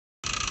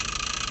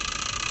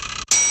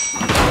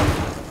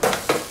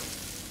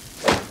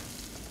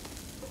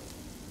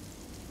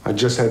I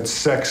just had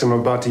sex and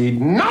I'm about to eat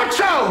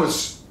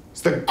nachos!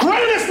 It's the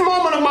greatest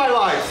moment of my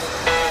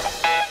life!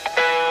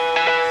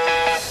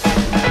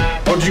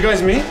 Oh, did you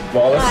guys meet?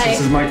 Wallace, Hi.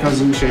 This is my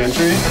cousin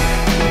Chantry.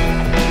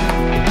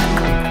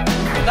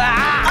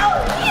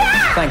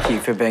 Thank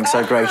you for being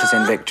so gracious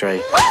in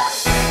victory.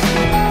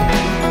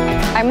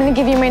 I'm gonna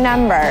give you my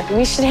number.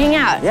 We should hang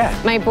out. Yeah.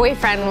 My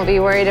boyfriend will be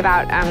worried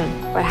about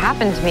what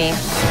happened to me.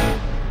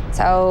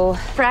 So,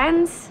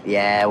 friends?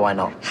 Yeah, why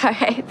not? All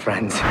right.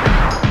 Friends.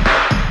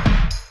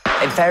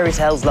 In fairy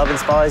tales, love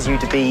inspires you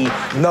to be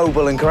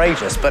noble and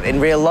courageous, but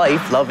in real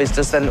life, love is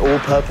just an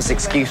all-purpose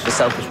excuse for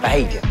selfish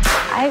behavior.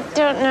 I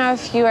don't know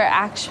if you are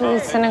actually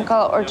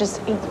cynical or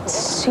just a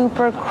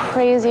super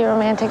crazy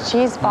romantic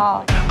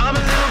cheeseball. I'm a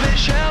little bit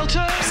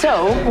sheltered.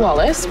 So,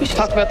 Wallace, we should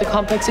talk about the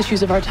complex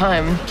issues of our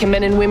time. Can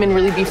men and women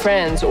really be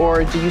friends,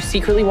 or do you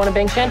secretly want to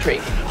bang Chantry?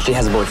 She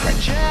has a boyfriend.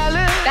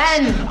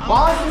 Ben,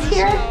 Wallace is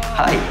here.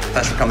 Hi,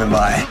 thanks for coming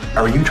by.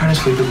 Are you trying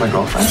to sleep with my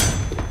girlfriend?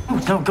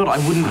 Oh, no, God, I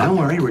wouldn't. Don't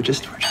worry, we're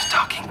just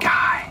talking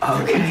guy.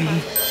 Okay.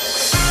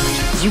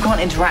 You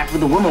can't interact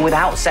with a woman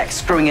without sex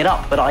screwing it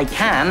up, but I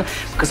can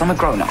because I'm a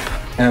grown-up.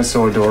 And it's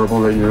so adorable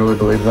that you really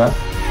believe that.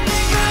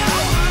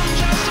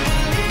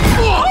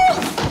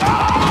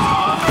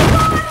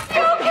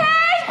 You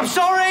okay? I'm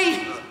sorry.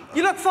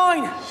 You look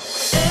fine.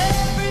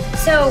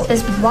 So,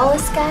 this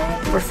Wallace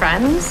guy? We're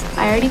friends.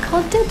 I already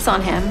called dibs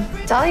on him.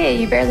 Dahlia,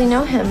 you barely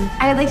know him.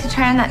 I would like to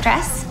try on that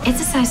dress.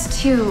 It's a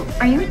size 2.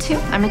 Are you a 2?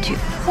 I'm a 2.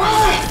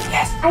 Wallace!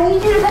 Yes. I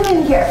need you to come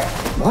in here.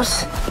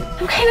 What?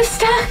 I'm kind of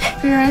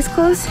stuck. Are your eyes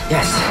closed?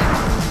 Yes.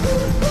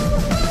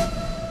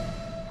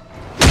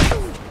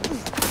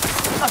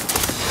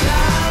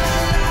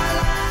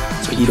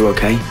 So you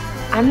okay?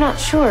 I'm not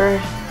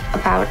sure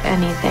about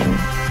anything.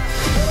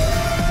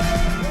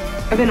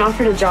 I've been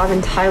offered a job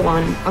in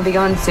Taiwan. I'll be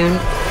gone soon.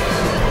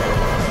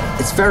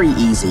 It's very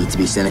easy to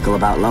be cynical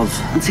about love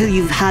until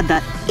you've had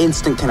that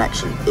instant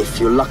connection. If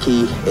you're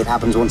lucky, it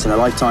happens once in a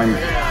lifetime.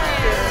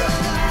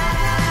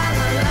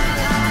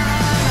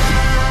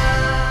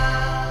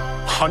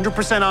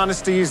 100%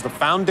 honesty is the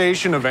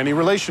foundation of any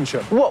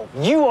relationship. Whoa,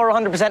 you are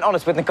 100%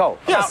 honest with Nicole?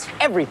 Yes.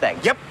 About everything?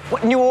 Yep.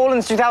 What, New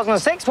Orleans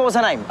 2006? What was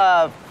her name?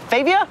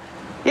 Favia?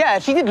 Yeah,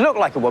 she did look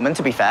like a woman,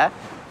 to be fair.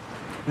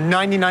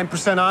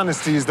 99%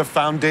 honesty is the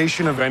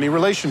foundation of any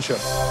relationship.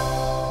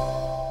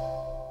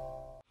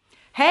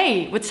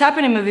 Hey, what's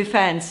happening, movie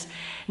fans?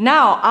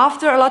 Now,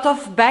 after a lot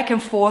of back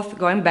and forth,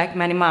 going back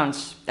many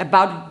months,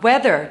 about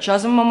whether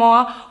Jason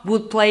Momoa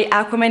would play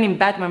Aquaman in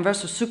Batman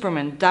vs.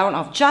 Superman: Dawn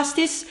of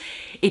Justice,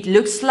 it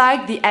looks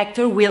like the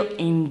actor will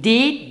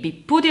indeed be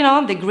putting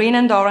on the green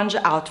and orange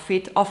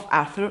outfit of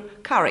Arthur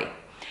Curry.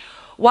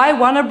 While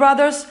Warner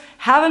Brothers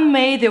haven't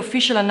made the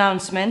official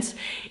announcements,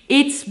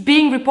 it's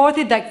being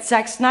reported that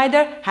Zack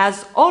Snyder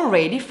has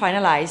already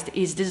finalized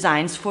his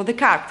designs for the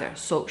character,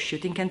 so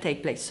shooting can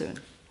take place soon.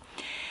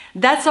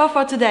 That's all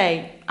for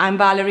today. I'm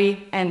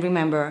Valerie, and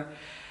remember,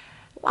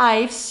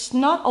 life's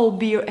not all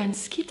beer and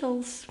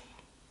Skittles.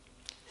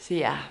 See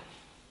ya.